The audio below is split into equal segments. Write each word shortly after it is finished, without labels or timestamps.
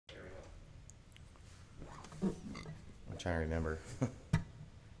trying to remember.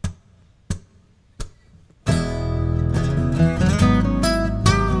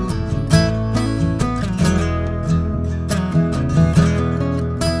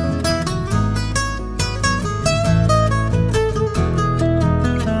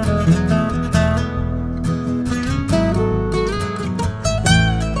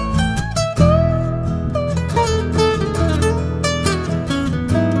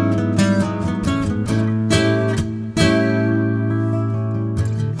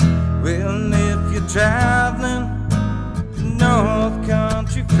 Traveling to North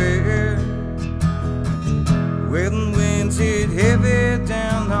Country Fair, where the winds hit heavy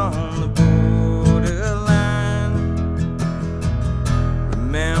down on the borderline.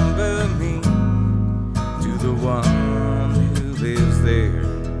 Remember me to the one who lives there.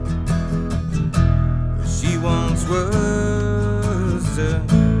 She once was a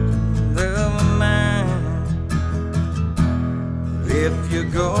love of mine. If you're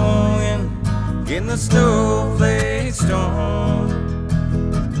going in the snowflake storm,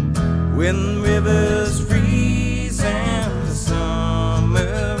 when the rivers freeze and the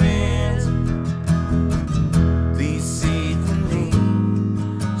summer ends, please see for me,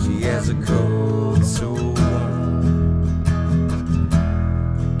 she has a coat so warm,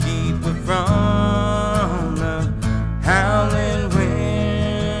 keep her from the howling wind.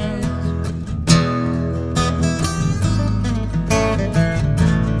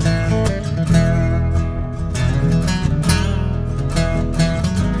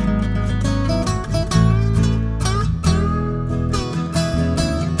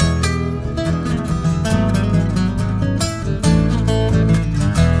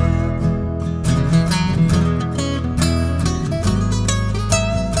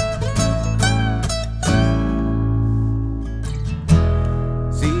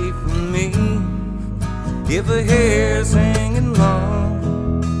 If her hair's hanging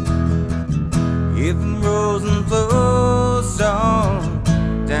long, if it rolls and flows on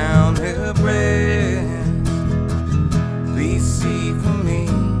down her breast, please see for me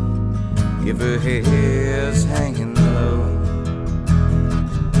if her hair's hanging low.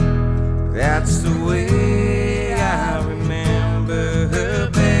 That's the way I remember her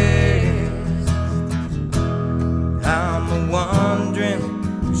best. I'm a-wondering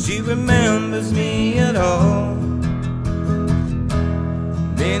if she remembers me at all.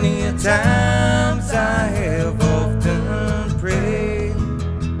 Many a times I have often prayed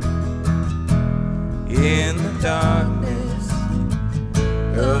in the darkness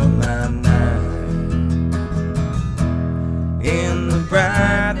of my night, in the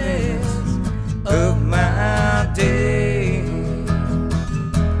brightness of my day.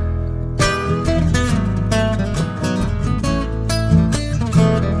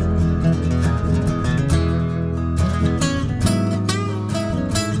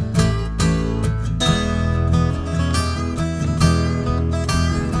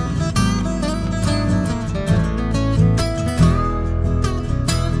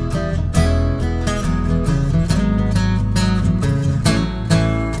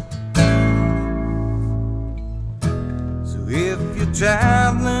 If you're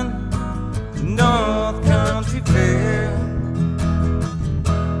traveling to North Country Fair,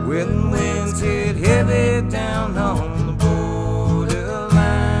 when the winds hit heavy down on the borderline,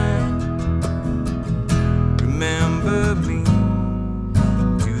 remember me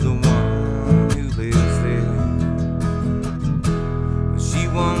to the one who lives there. She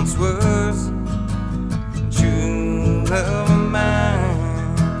once was a true love.